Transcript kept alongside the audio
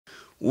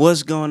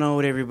What's going on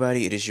with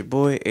everybody? It is your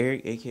boy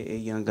Eric, aka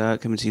Young God,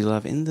 coming to you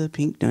live in the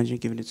Pink Dungeon,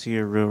 giving it to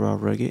you real raw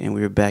rugged, and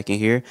we're back in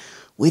here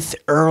with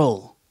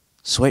Earl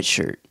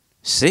Sweatshirt.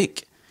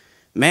 Sick,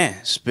 man.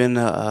 It's been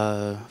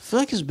I feel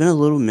like it's been a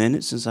little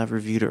minute since I've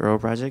reviewed the Earl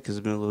project because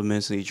it's been a little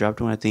minute since he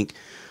dropped one. I think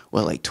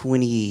like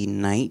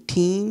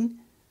 2019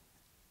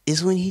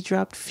 is when he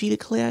dropped Feet of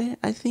Clay.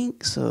 I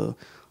think so.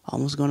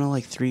 Almost going on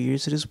like 3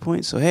 years at this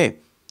point. So hey,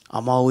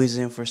 I'm always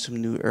in for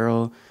some new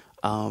Earl.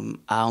 I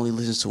only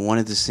listened to one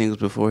of the singles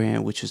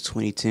beforehand, which was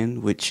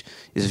 2010, which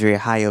is very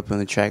high up on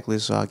the track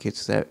list, so I'll get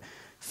to that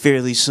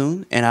fairly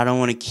soon. And I don't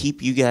want to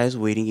keep you guys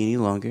waiting any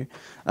longer.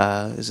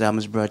 This album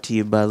is brought to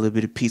you by a little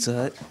bit of Pizza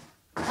Hut.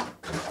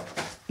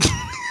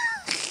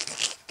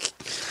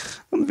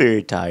 I'm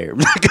very tired. I'm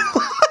not gonna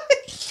lie.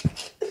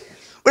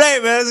 But hey,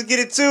 man, let's get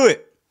into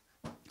it.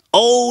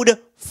 Old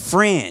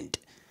Friend.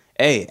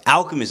 Hey,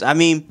 Alchemist.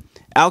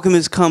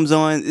 Alchemist comes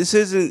on. This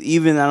isn't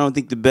even, I don't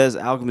think, the best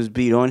Alchemist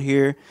beat on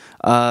here.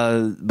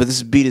 But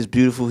this beat is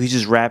beautiful. He's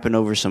just rapping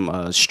over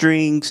some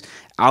strings.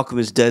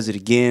 Alchemist does it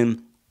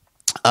again.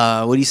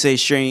 What do you say?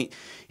 Sure ain't.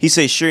 He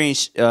say sure ain't.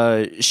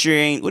 Sure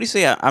ain't. What do you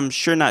say? I'm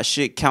sure not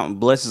shit. Counting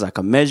blessings like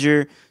a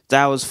measure.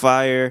 That was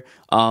fire.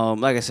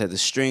 Like I said, the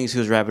strings he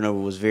was rapping over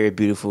was very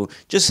beautiful.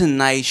 Just a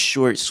nice,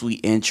 short, sweet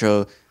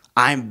intro.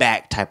 I'm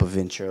back type of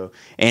intro,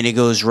 and it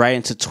goes right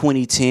into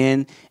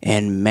 2010,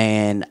 and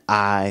man,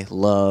 I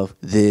love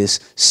this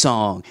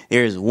song.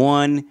 There's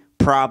one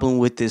problem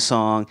with this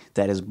song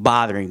that is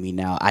bothering me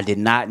now. I did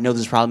not know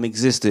this problem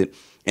existed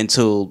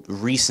until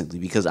recently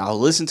because I'll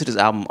listen to this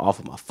album off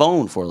of my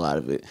phone for a lot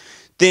of it.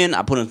 Then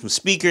I put on some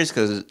speakers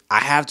because I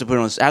have to put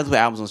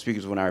albums on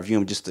speakers when I review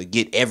them just to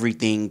get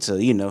everything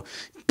to,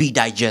 be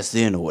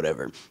digested in or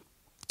whatever.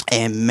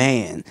 And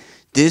man,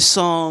 this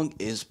song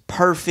is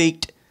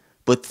perfect.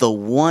 But the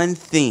one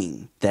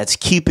thing that's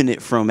keeping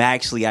it from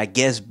actually, I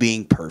guess,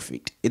 being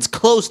perfect, it's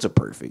close to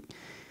perfect,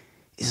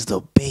 is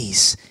the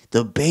bass.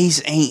 The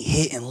bass ain't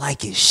hitting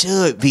like it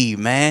should be,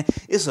 man.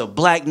 It's a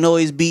black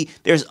noise beat.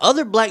 There's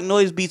other black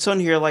noise beats on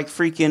here like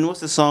freaking,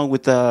 what's the song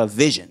with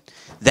Vision?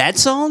 That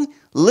song,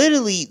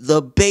 literally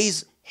the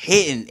bass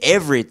hitting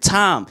every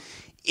time.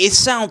 It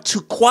sounds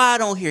too quiet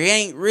on here. It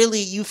ain't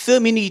really, you feel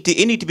me?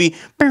 It need to be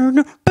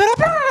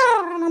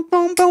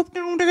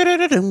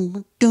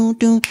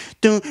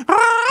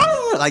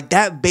like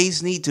that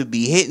bass need to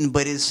be hitting,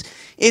 but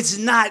it's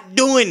not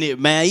doing it,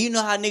 man. You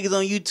know how niggas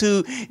on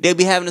YouTube, they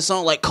be having a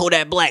song like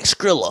Kodak Black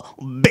Skrilla,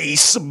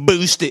 bass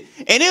boosted,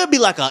 and it'll be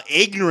like an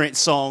ignorant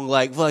song,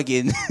 like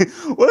fucking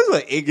what's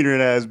an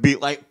ignorant ass beat,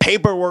 like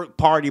Paperwork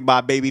Party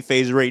by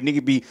Babyface Ray.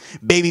 Nigga be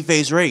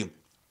Babyface Ray.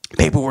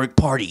 Paperwork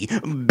Party,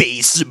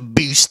 bass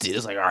boosted.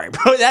 It's like, all right,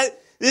 bro,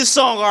 this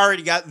song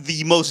already got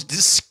the most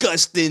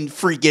disgusting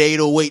freaking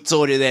 808s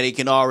on it that it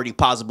can already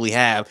possibly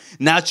have.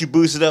 Now that you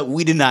boost it up,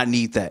 we did not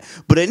need that.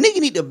 But a nigga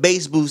need to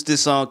bass boost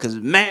this song because,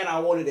 man, I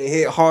wanted to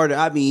hit harder.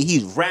 I mean,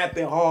 he's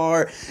rapping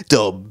hard.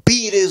 The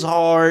beat is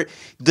hard.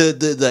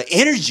 The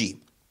energy.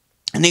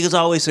 And niggas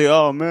always say,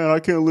 oh, man, I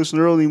can't listen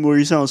to Earl anymore.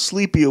 You sound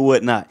sleepy or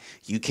whatnot.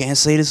 You can't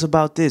say this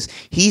about this.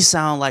 He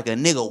sound like a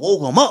nigga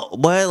woke him up,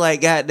 boy.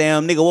 Like,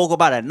 goddamn, nigga woke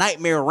up out of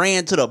nightmare,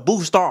 ran to the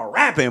booth, started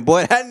rapping,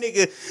 boy. That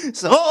nigga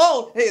said,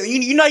 hey,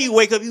 you know you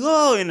wake up,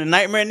 in the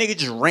nightmare, nigga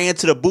just ran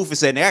to the booth and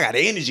said, I got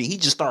energy. He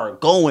just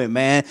started going,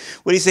 man.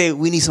 What do you say?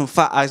 We need some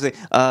fire. I say,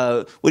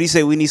 what do you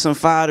say? We need some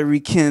fire to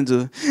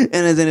rekindle. And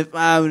then if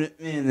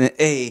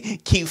hey,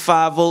 keep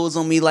 5 O's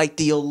on me like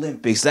the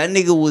Olympics. That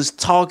nigga was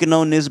talking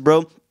on this,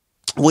 bro.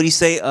 What he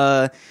say?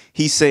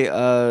 He say,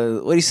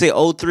 what he say?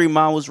 '03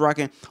 mom was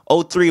rocking.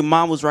 '03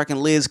 mom was rocking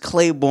Liz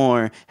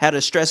Claiborne. Had her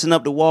stressing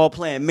up the wall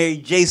playing Mary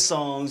J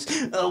songs.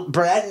 Bruh,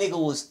 that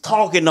nigga was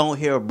talking on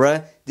here,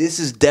 bruh. This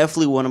is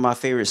definitely one of my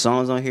favorite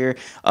songs on here.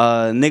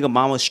 Nigga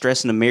mama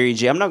stressing the Mary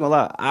J. I'm not gonna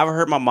lie. I've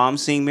heard my mom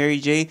sing Mary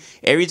J.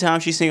 Every time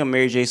she sing a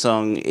Mary J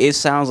song, it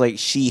sounds like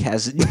she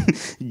has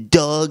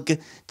dug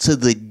to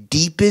the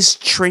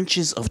deepest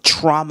trenches of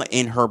trauma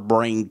in her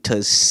brain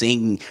to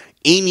sing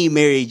any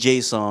Mary J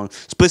song,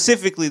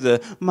 specifically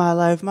the My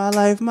Life, My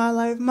Life, My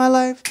Life, My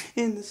Life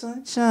in the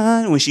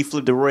Sunshine. When she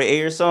flipped the Roy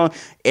Ayers song,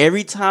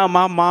 every time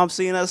my mom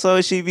singing that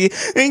song, she be,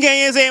 and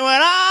can you say what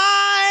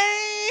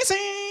I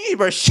see?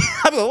 Bro,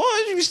 I be like,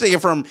 what? She be singing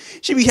from,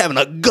 she be having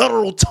a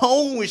guttural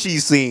tone when she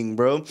sing,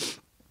 bro.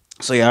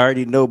 So yeah, I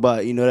already know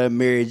about, that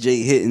Mary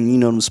J hitting,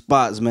 them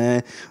spots,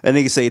 man. That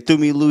nigga say, threw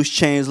me loose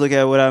change, look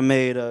at what I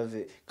made of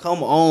it.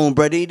 Come on,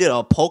 bro. He did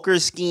a poker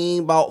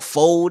scheme about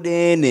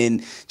folding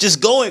and just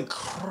going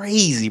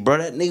crazy, bro.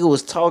 That nigga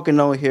was talking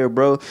on here,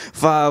 bro.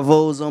 5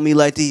 O's on me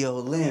like the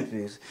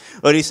Olympics.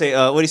 What do you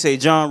say?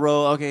 John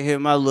Rowe, okay, hit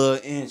my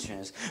little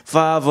entrance.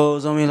 5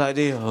 O's on me like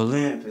the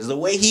Olympics. The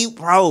way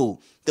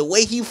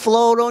he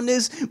flowed on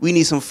this, we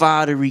need some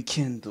fire to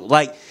rekindle.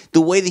 Like,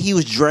 the way that he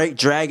was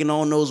dragging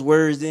on those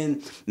words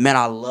in, man,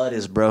 I love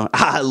this, bro.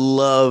 I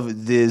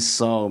love this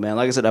song, man.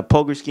 Like I said, that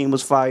poker scheme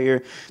was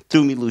fire.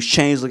 Threw me loose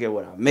change. Look at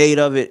what I made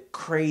of it.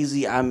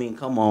 Crazy. I mean,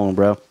 come on,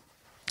 bro.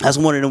 That's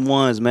one of them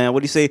ones, man. What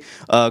do you say?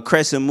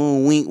 Crescent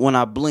moon wink. When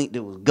I blinked, it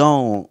was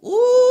gone.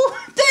 Ooh,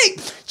 dang.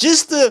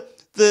 Just the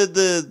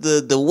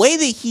the way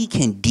that he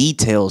can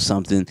detail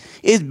something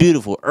is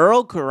beautiful.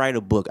 Earl could write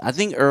a book. I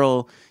think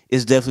Earl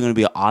is definitely going to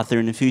be an author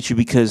in the future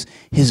because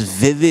his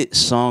vivid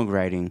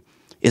songwriting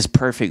is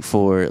perfect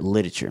for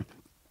literature.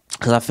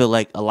 Because I feel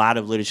like a lot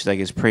of literature that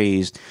gets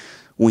praised,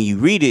 when you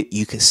read it,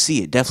 you can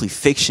see it. Definitely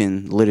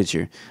fiction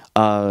literature.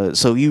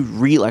 So you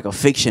read like a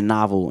fiction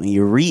novel and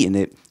you're reading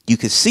it, you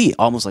could see it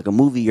almost like a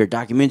movie or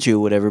documentary or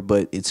whatever,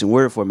 but it's in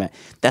word format.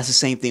 That's the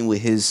same thing with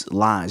his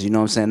lines. You know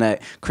what I'm saying?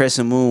 That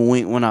crescent moon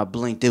wink when I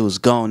blinked, it was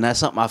gone. That's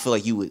something I feel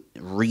like you would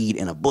read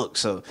in a book.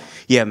 So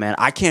yeah, man,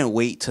 I can't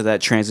wait till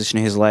that transition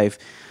in his life.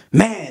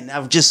 Man,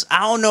 I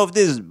don't know if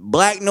this is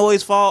Black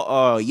Noise fault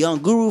or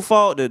Young Guru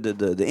fault,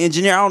 the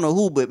engineer, I don't know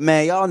who, but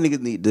man, y'all niggas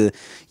need to,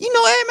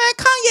 hey man,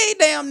 Kanye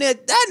damn near,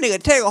 that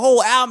nigga take a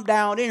whole album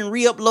down, then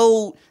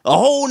re-upload a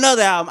whole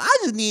nother album. I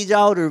just need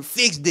y'all to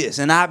fix this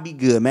and I'll be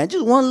good, man.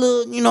 Just one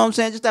little, you know what I'm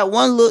saying, just that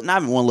one little,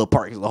 not even one little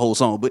part, the whole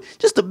song, but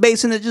just the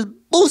bass in it, just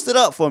boost it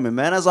up for me,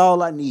 man. That's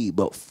all I need,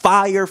 but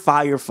fire,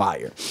 fire,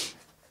 fire.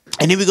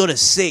 And then we go to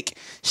Sick.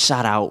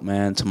 Shout out,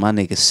 man, to my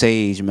nigga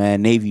Sage,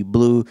 man. Navy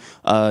Blue.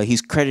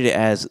 He's credited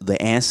as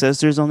the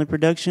ancestors on the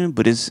production,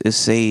 but it's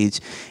Sage.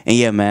 And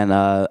yeah, man,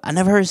 I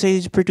never heard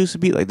Sage produce a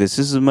beat like this.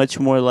 This is much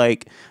more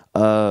like,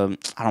 I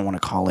don't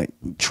want to call it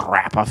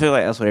trap. I feel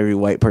like that's what every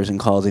white person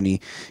calls any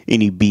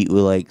beat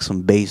with like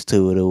some bass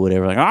to it or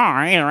whatever. Like,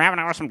 oh, he's rapping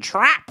over some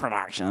trap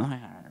production.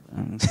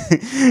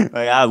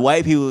 Like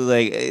white people,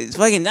 like, it's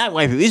fucking not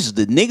white people, it's just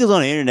the niggas on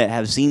the internet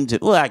have seemed to,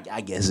 well,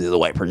 I guess it's a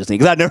white person thing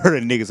because I never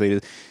heard a nigga say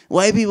this.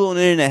 White people on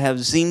the internet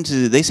have seem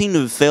to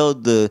have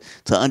failed to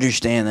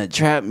understand that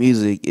trap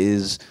music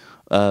is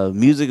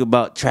music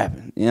about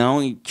trapping. You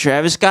know,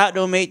 Travis Scott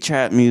don't make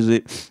trap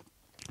music.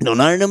 No,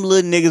 none of them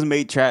little niggas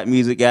make trap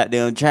music.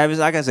 Goddamn, Travis,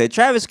 like I said,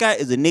 Travis Scott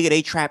is a nigga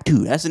they trap too.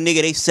 That's a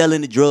nigga they selling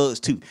the drugs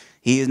too.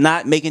 He is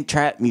not making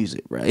trap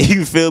music, right?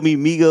 You feel me?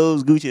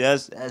 Migos, Gucci,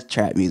 that's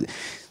trap music.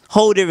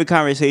 Whole different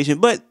conversation,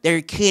 but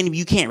you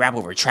can't rap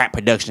over trap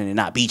production and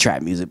not be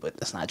trap music, but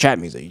that's not trap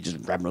music. You just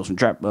rapping over some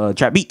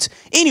trap beats.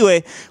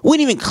 Anyway, wouldn't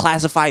even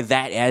classify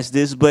that as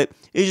this, but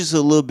it's just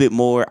a little bit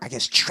more, I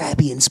guess,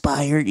 trappy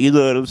inspired. You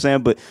know what I'm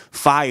saying? But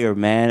fire,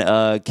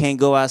 man. Can't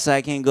go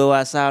outside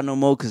no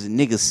more because the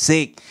nigga's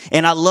sick.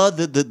 And I love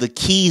the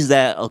keys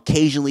that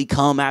occasionally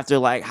come after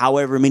like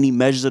however many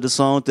measures of the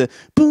song. The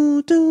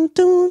boom, doom,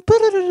 doom,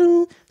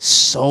 boom,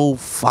 so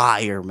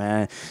fire,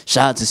 man.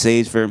 Shout out to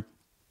Sage for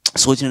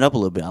switching it up a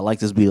little bit. I like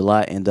this beat a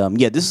lot, and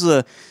yeah, this is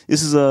a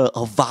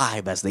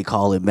vibe, as they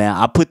call it, man.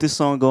 I put this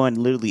song going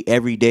literally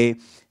every day,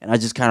 and I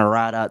just kind of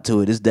ride out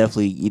to it.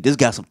 This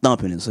got some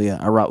thump in it, so yeah,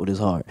 I rock with this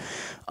hard.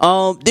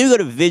 Then we go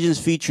to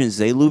Visions featuring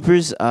Zay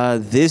Loopers.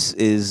 This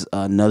is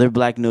another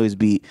Black Noise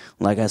beat,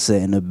 like I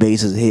said, and the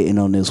bass is hitting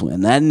on this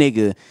one. That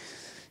nigga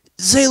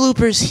Zay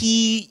Loopers,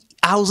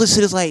 I was listening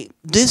to this like,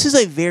 this is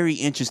a very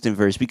interesting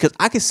verse because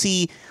I could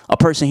see a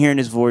person hearing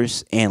this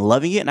voice and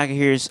loving it, and I can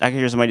hear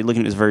somebody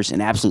looking at this verse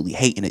and absolutely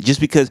hating it just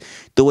because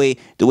the way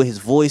his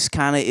voice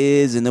kind of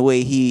is and the way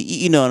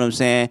you know what I'm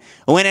saying?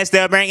 When it's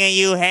still bringing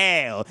you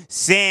hell,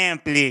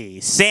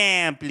 simply,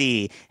 like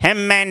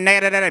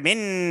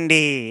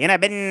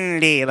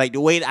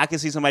the way that I can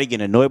see somebody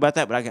getting annoyed about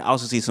that, but I can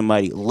also see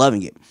somebody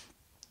loving it.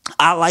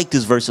 I like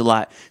this verse a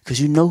lot because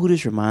you know who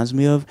this reminds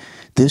me of?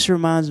 This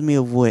reminds me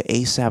of what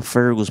A$AP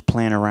Ferg was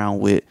playing around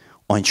with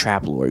on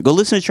Trap Lord. Go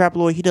listen to Trap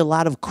Lord. He did a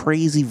lot of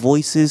crazy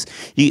voices.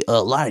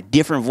 A lot of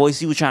different voices.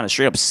 He was trying to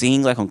straight up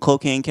sing like on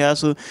Cocaine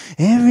Castle.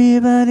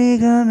 Everybody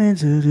coming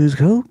to this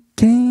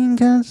Cocaine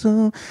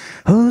Castle.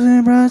 Hoes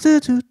and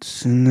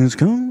prostitutes in this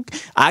coke.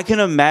 I can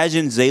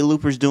imagine Zay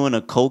Loopers doing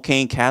a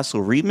Cocaine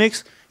Castle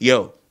remix.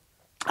 Yo,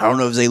 I don't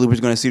know if Zay Loopers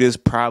going to see this.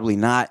 Probably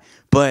not.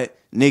 But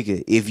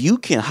nigga, if you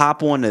can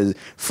hop on a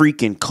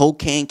freaking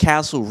Cocaine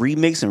Castle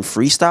remix and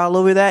freestyle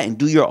over that and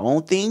do your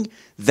own thing,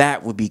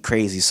 that would be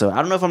crazy. So I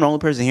don't know if I'm the only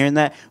person hearing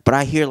that, but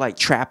I hear like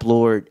Trap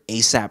Lord,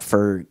 A$AP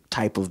Ferg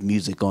type of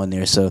music on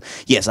there. So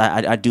yes,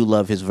 I do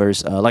love his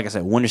verse. Like I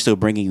said, When They're Still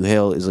Bringing You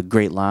Hell is a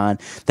great line.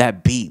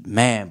 That beat,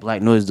 man,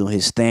 Black Noise doing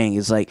his thing.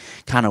 It's like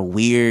kind of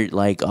weird,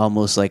 like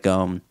almost like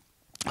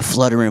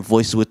fluttering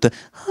voices with the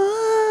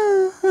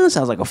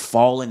sounds like a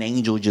fallen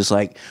angel just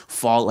like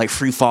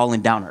free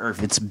falling down to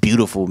earth. It's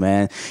beautiful,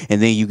 man.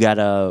 And then you got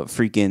a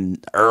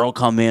freaking Earl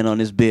come in on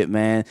this bit,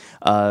 man.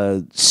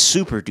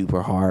 Super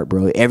duper hard,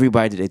 bro.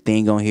 Everybody did their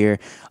thing on here.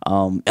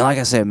 And like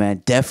I said,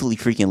 man, definitely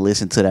freaking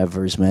listen to that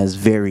verse, man. It's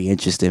very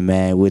interesting,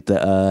 man. With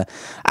the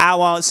I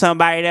want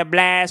somebody to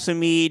blast for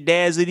me,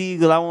 Desert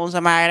Eagle. I want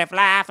somebody to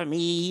fly for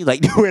me.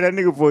 Like the way that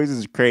nigga voice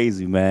is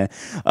crazy, man.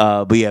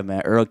 But yeah,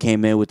 man, Earl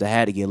came in with the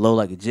had to get low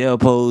like a jail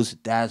pose.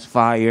 That's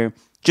fire.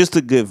 Just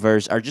a good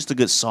verse, or just a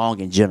good song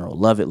in general.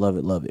 Love it, love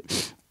it, love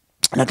it.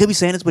 And I could be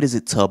saying this, but is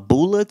it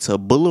Tabula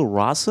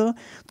Rasa?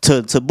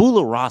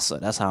 Tabula Rasa,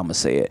 that's how I'm going to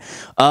say it.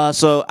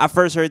 So I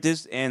first heard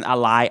this, and I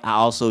lied. I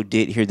also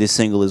did hear this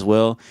single as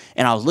well.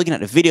 And I was looking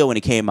at the video when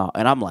it came out,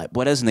 and I'm like,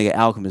 boy, this nigga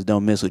Alchemist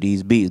don't mess with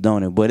these beats,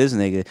 don't it? Boy, this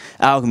nigga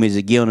Alchemist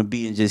just get on the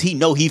beat and just, he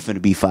know he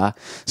finna be fire.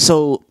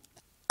 So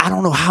I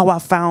don't know how I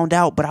found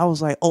out, but I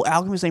was like, oh,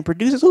 Alchemist ain't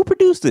produced this? Who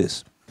produced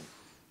this?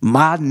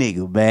 My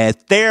nigga, man,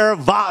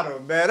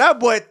 Theravada, man.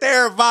 That boy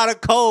Theravada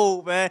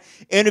cold, man.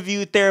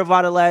 Interviewed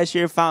Theravada last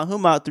year, found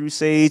him out through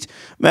Sage.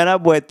 Man,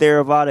 that boy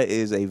Theravada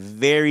is a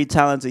very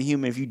talented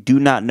human. If you do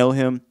not know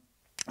him,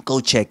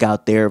 go check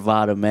out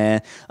Theravada,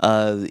 man.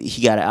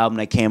 He got an album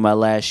that came out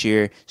last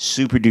year,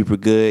 super duper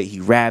good. He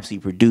raps, he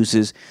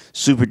produces,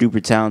 super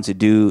duper talented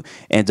dude.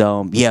 And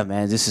yeah,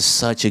 man, this is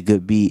such a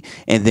good beat.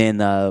 And then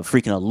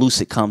freaking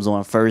Elucid comes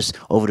on first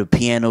over the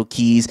piano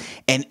keys,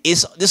 and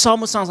this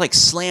almost sounds like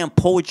slam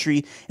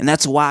poetry, and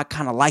that's why I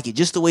kind of like it.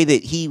 Just the way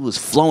that he was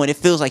flowing, it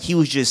feels like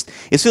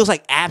it feels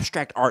like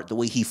abstract art the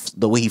way he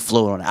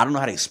flowed on it. I don't know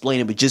how to explain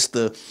it, but just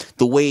the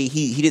way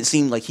he didn't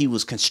seem like he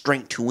was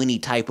constrained to any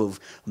type of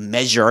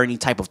measure or any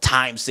type of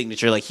time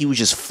signature. Like he was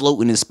just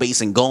floating in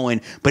space and going,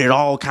 but it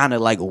all kind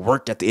of like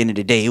worked at the end of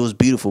the day. It was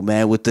beautiful,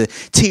 man, with the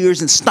tears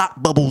and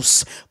snot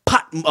bubbles,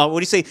 what do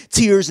you say?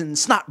 Tears and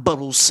snot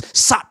bubbles,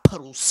 sot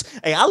puddles.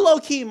 Hey, I low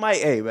key might,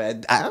 hey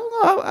man, I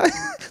don't know. I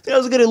think that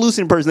was a good Elucid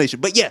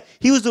impersonation, but yeah,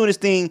 he was doing his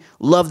thing.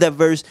 Love that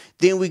verse.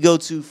 Then we go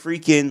to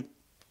freaking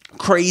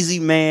Crazy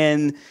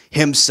Man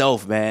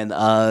himself, man.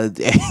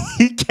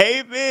 He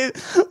came in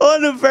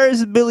on the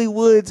verse, Billy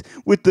Woods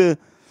with the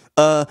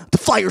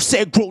flyer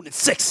said grown and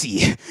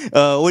sexy.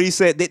 What he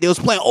said, they was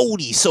playing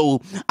oldies, so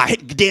I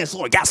hit the dance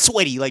floor, got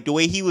sweaty. Like the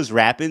way he was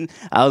rapping,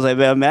 I was like,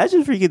 man,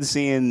 imagine freaking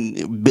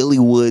seeing Billy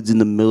Woods in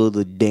the middle of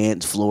the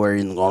dance floor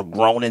and on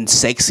grown and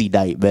sexy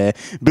night, man.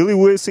 Billy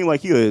Woods seemed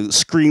like he would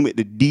scream at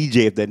the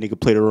DJ if that nigga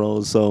played the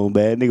wrong song,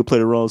 man. Nigga played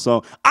the wrong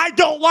song. I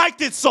don't like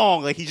this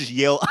song. Like he just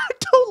yelled, I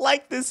don't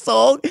like this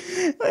song.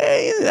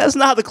 Man, that's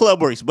not how the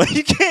club works, but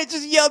you can't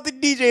just yell at the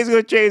DJ, it's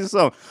gonna change the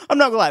song. I'm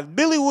not gonna lie. If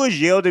Billy Woods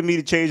yelled at me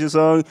to change the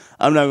song,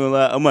 I'm not gonna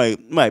lie, I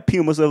might pee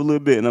on myself a little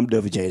bit, and I'm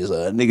definitely changing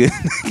something.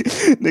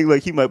 Nigga,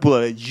 like he might pull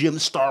out a Gym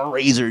Star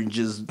razor and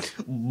just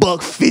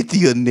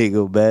 $150 a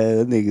nigga, man.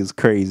 That nigga's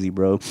crazy,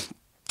 bro.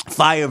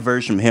 Fire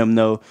verse from him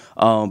though.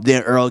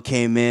 Then Earl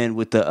came in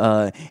with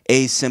the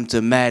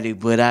asymptomatic,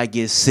 but I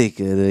get sick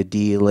of the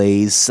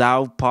delays.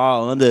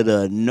 Southpaw under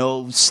the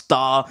no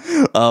star,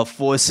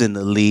 forcing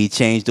the lead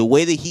change. The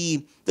way that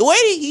he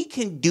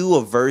can do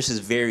a verse is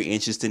very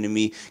interesting to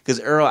me. Because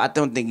Earl, I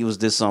don't think it was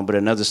this song, but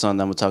another song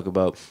that I'm gonna talk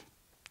about.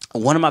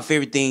 One of my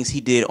favorite things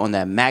he did on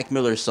that Mac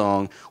Miller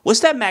song.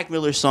 What's that Mac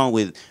Miller song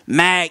with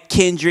Mac,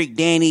 Kendrick,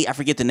 Danny? I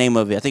forget the name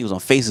of it. I think it was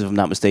on Faces, if I'm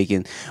not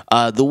mistaken.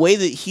 The way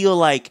that he'll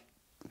like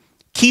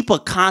keep a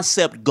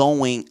concept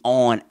going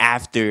on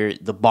after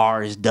the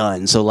bar is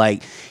done. So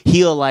like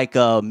he'll like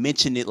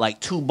mention it like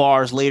 2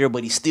 bars later,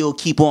 but he still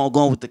keep on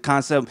going with the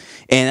concept,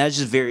 and that's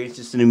just very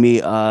interesting to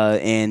me.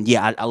 And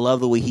yeah, I love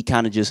the way he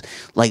kind of just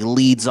like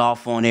leads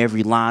off on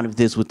every line of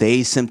this with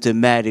the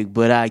asymptomatic,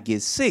 but I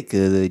get sick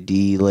of the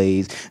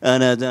delays,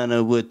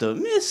 with the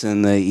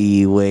missing the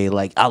E-way.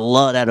 Like I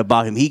love that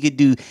about him. He could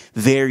do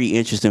very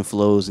interesting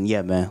flows, and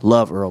yeah, man,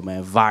 love Earl,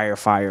 man. Fire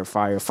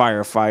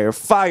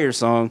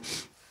song.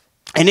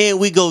 And then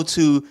we go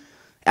to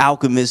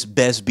Alchemist's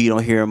best beat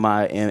on here in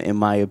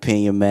my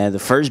opinion, man. The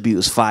first beat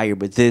was fire,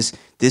 but this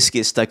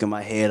gets stuck in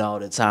my head all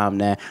the time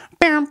now.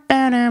 Boom,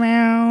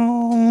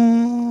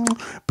 boom,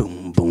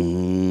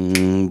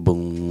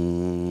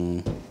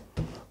 boom.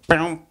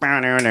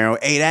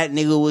 Hey, that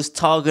nigga was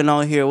talking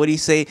on here. What'd he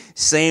say?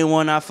 Same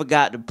one I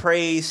forgot to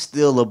praise,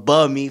 still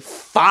above me.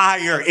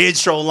 Fire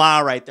intro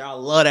line right there. I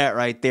love that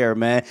right there,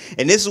 man.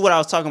 And this is what I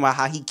was talking about,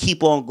 how he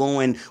keep on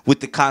going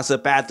with the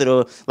concept after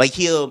the, like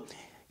he'll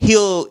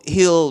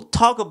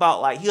talk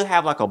about, like he'll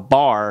have like a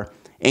bar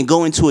and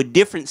go into a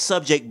different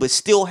subject, but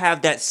still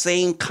have that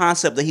same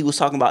concept that he was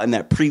talking about in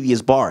that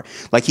previous bar.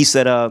 Like he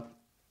said,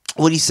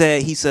 what he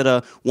said,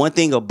 one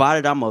thing about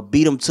it, I'm gonna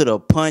beat him to the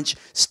punch,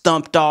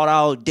 stumped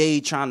all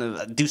day trying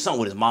to do something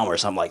with his mom or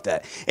something like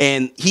that.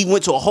 And he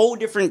went to a whole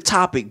different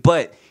topic,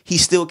 but he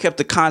still kept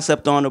the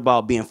concept on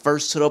about being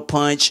first to the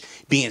punch,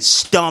 being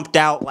stumped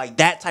out. Like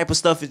that type of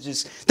stuff is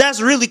just, that's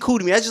really cool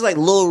to me. That's just like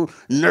little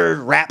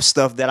nerd rap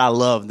stuff that I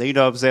love. You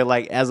know what I'm saying?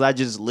 Like as I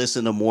just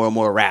listen to more and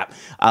more rap,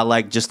 I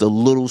like just the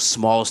little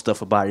small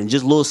stuff about it. And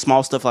just little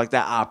small stuff like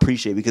that I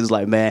appreciate, because it's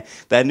like, man,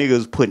 that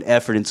nigga's putting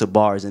effort into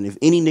bars. And if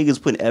any nigga's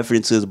putting effort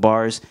into his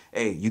bars,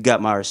 hey, you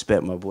got my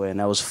respect, my boy.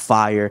 And that was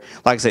fire.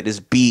 Like I said, this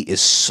beat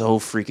is so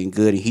freaking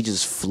good, and he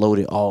just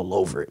floated all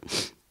over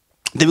it.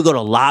 Then we go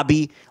to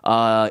Lobby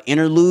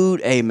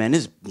interlude. Hey man,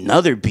 this is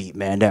another beat,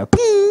 man. That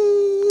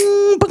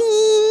boom,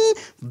 boom,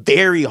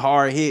 very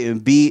hard hitting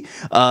beat,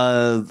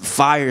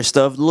 fire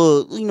stuff.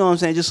 Little, you know what I'm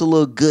saying? Just a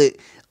little good,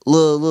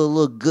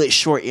 little good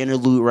short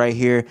interlude right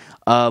here.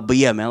 But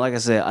yeah, man, like I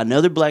said,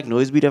 another Black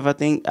Noise beat, if I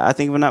think if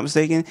I'm not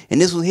mistaken, and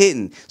this was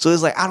hitting. So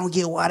it's like, I don't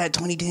get why that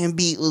 2010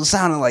 beat was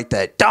sounding like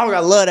that. Dog, I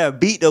love that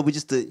beat though, but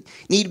just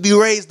need to be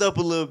raised up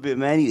a little bit,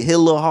 man. Need to hit a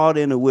little harder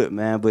in the whip,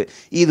 man. But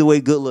either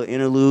way, good little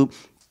interlude.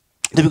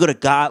 Then we go to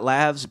God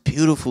Labs,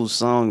 beautiful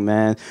song,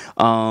 man.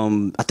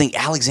 I think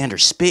Alexander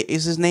Spit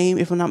is his name,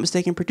 if I'm not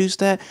mistaken, produced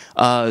that.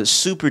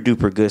 Super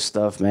duper good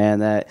stuff, man.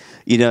 That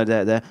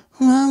that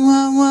I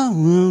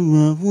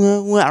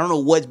don't know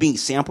what's being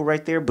sampled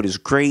right there, but it's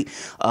great.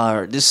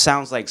 This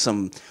sounds like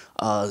some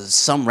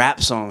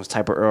rap songs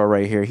type of Earl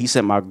right here. He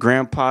said my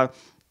grandpa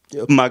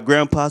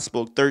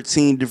spoke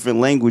 13 different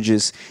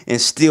languages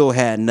and still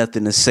had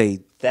nothing to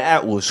say.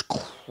 That was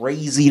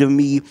crazy to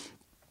me.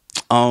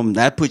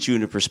 That puts you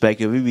into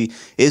perspective.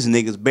 His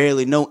niggas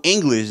barely know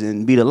English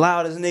and be the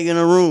loudest nigga in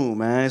the room,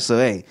 man. So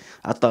hey,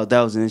 I thought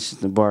that was an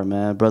interesting part,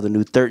 man. Brother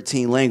knew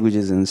 13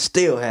 languages and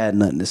still had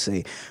nothing to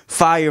say.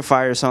 Fire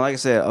song. Like I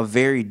said, a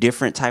very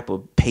different type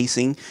of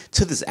pacing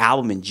to this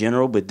album in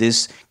general, but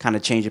this kind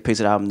of changed the pace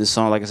of the album. This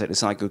song, like I said, it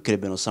sounded like it could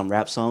have been on some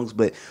rap songs,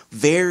 but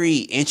very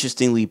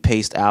interestingly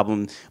paced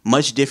album.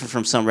 Much different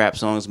from some rap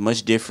songs.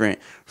 Much different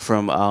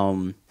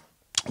from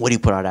what did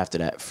he put out after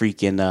that?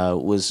 Freaking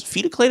was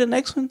Feet of Clay the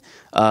next one?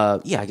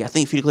 Yeah, I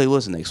think Feet of Clay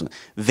was the next one.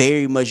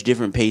 Very much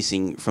different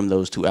pacing from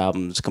those two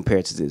albums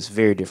compared to this.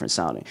 Very different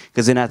sounding.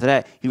 Because then after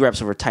that, he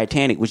raps over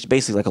Titanic, which is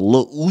basically like a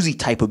Lil Uzi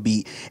type of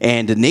beat.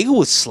 And the nigga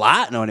was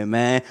sliding on it,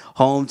 man.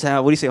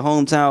 Hometown, what do you say?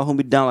 Hometown, hold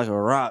me down like a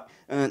rock.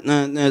 So what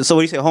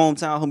do you say?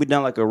 Hometown, hold me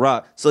down like a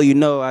rock. So you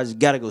know I just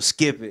gotta go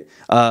skip it.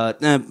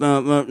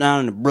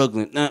 Down in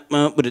Brooklyn,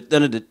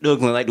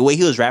 like the way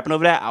he was rapping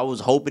over that, I was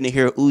hoping to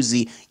hear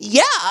Uzi.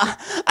 Yeah,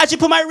 I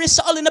should put my wrist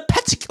all in the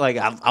petty. Like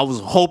I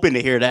was hoping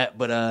to hear that,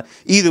 but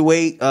either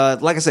way,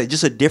 like I said,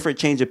 just a different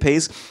change of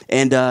pace,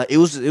 and it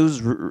was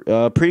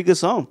a pretty good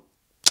song.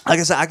 Like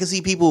I said, I can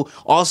see people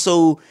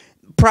also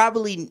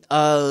probably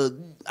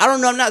I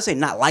don't know, I'm not saying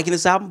not liking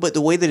this album, but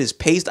the way that it's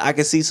paced, I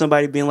can see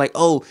somebody being like,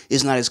 oh,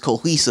 it's not as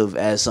cohesive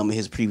as some of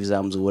his previous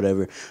albums or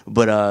whatever.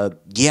 But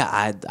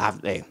yeah,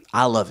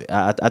 I love it.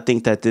 I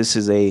think that this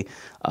is a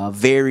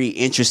very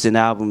interesting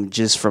album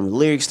just from a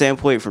lyric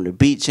standpoint, from the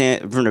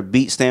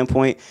beat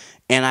standpoint,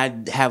 and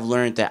I have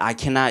learned that I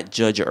cannot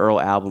judge an Earl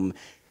album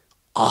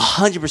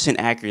 100%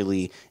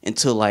 accurately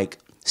until like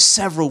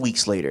several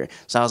weeks later.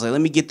 So I was like, let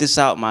me get this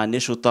out, my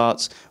initial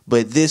thoughts,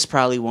 but this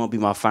probably won't be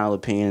my final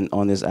opinion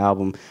on this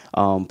album.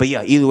 But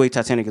yeah, either way,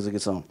 Titanic is a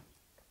good song.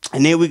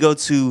 And then we go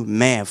to,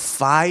 man,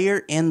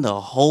 Fire in the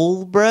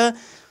Hole, bruh.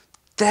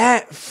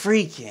 That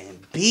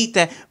freaking beat,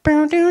 that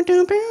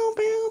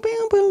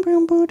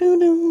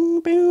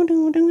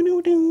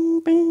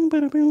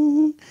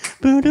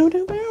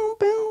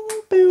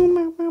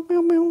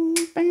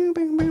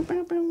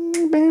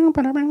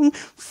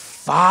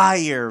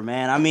fire,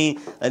 man. I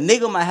mean, a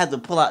nigga might have to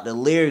pull out the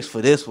lyrics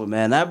for this one,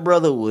 man. That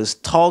brother was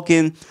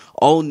talking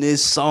on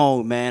this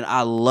song, man.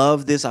 I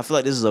love this. I feel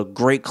like this is a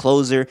great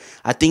closer.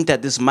 I think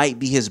that this might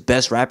be his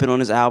best rapping on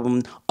his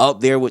album, up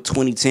there with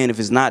 2010. If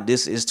it's not,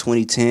 this is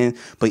 2010.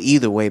 But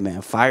either way,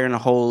 man, Fire in the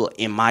Hole,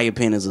 in my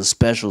opinion, is a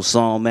special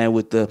song, man,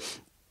 with the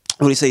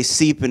what do you say,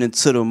 seeping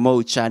into the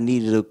moach. I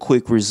needed a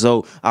quick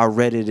result. I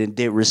read it and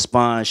didn't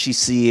respond. She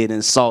see it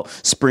and salt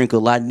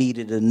sprinkle. I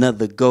needed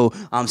another go.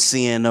 I'm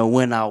seeing her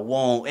when I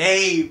want.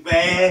 Hey,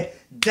 man.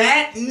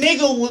 That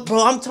nigga,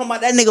 bro, I'm talking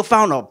about that nigga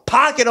found a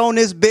pocket on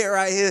this bit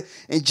right here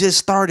and just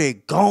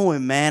started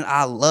going, man.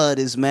 I love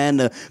this, man.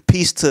 The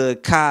piece to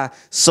Kai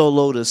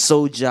solo to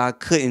Soja. I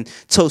couldn't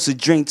toast a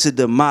drink to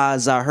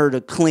demise. I heard a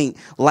clink.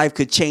 Life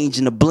could change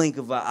in the blink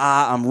of an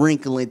eye. I'm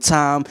wrinkling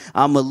time.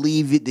 I'ma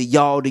leave it to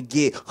y'all to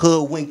get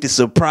hoodwinked and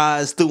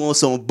surprised through on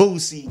some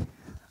Boosie.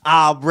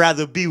 I'd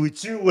rather be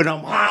with you when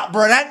I'm hot,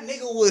 bro. That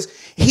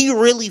nigga he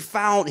really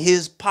found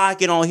his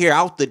pocket on here,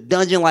 out the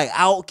dungeon like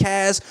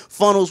Outkast,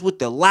 funnels with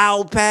the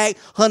loud pack,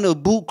 Hunter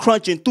boot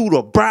crunching through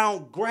the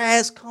brown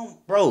grass. Come,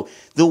 bro,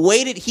 the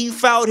way that he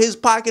found his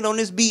pocket on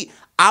this beat,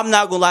 I'm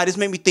not gonna lie, this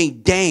made me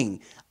think, dang,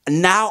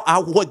 now I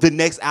want the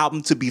next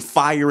album to be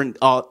firing,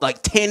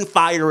 like 10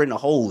 Fire in the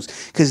Holes,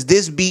 because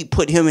this beat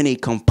put him in a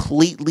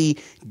completely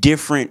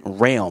different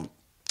realm.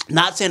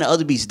 Not saying the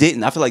other beats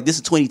didn't. I feel like this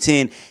in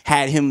 2010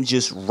 had him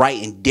just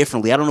writing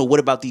differently. I don't know what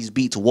about these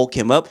beats woke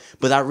him up,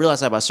 but I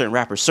realized that about certain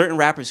rappers. Certain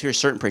rappers hear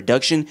certain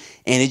production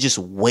and it just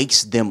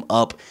wakes them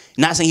up.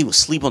 Not saying he would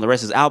sleep on the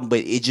rest of his album,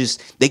 but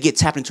they get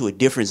tapped into a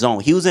different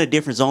zone. He was in a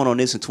different zone on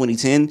this in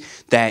 2010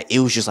 that it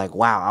was just like,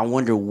 wow, I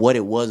wonder what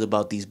it was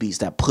about these beats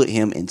that put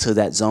him into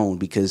that zone,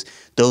 because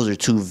those are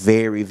two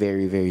very,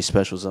 very, very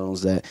special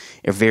zones that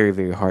are very,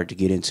 very hard to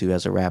get into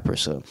as a rapper.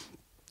 So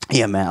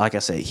yeah, man, like I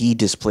said, he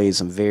displayed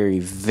some very,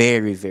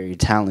 very, very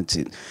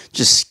talented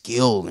just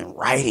skill and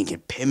writing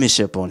and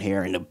penmanship on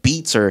here. And the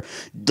beats are,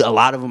 a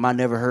lot of them, I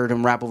never heard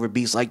him rap over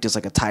beats like this,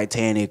 like a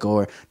Titanic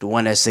or the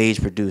one that Sage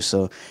produced.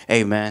 So,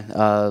 hey, man,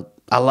 I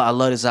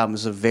love this album.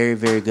 It's a very,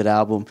 very good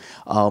album.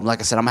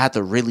 Like I said, I'm going to have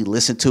to really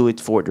listen to it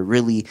for it to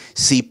really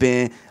seep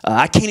in.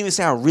 I can't even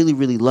say I really,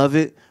 really love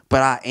it,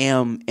 but I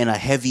am in a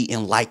heavy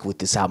and like with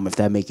this album, if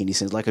that make any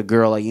sense. Like a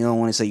girl, like you don't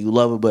want to say you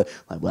love her, but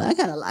like, well, I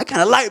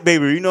kind of like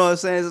baby. You know what I'm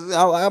saying?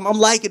 I'm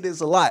liking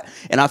this a lot,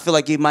 and I feel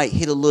like it might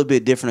hit a little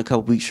bit different a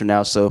couple weeks from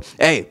now. So,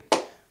 hey,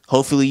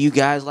 Hopefully you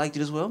guys liked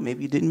it as well.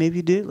 Maybe you didn't, maybe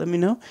you did. Let me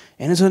know.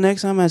 And until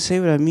next time, I say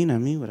what I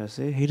mean what I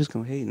say. Haters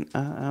gonna hate,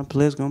 and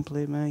players gonna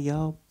play, man.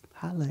 Y'all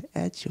holla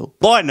at your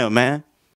boy, no man.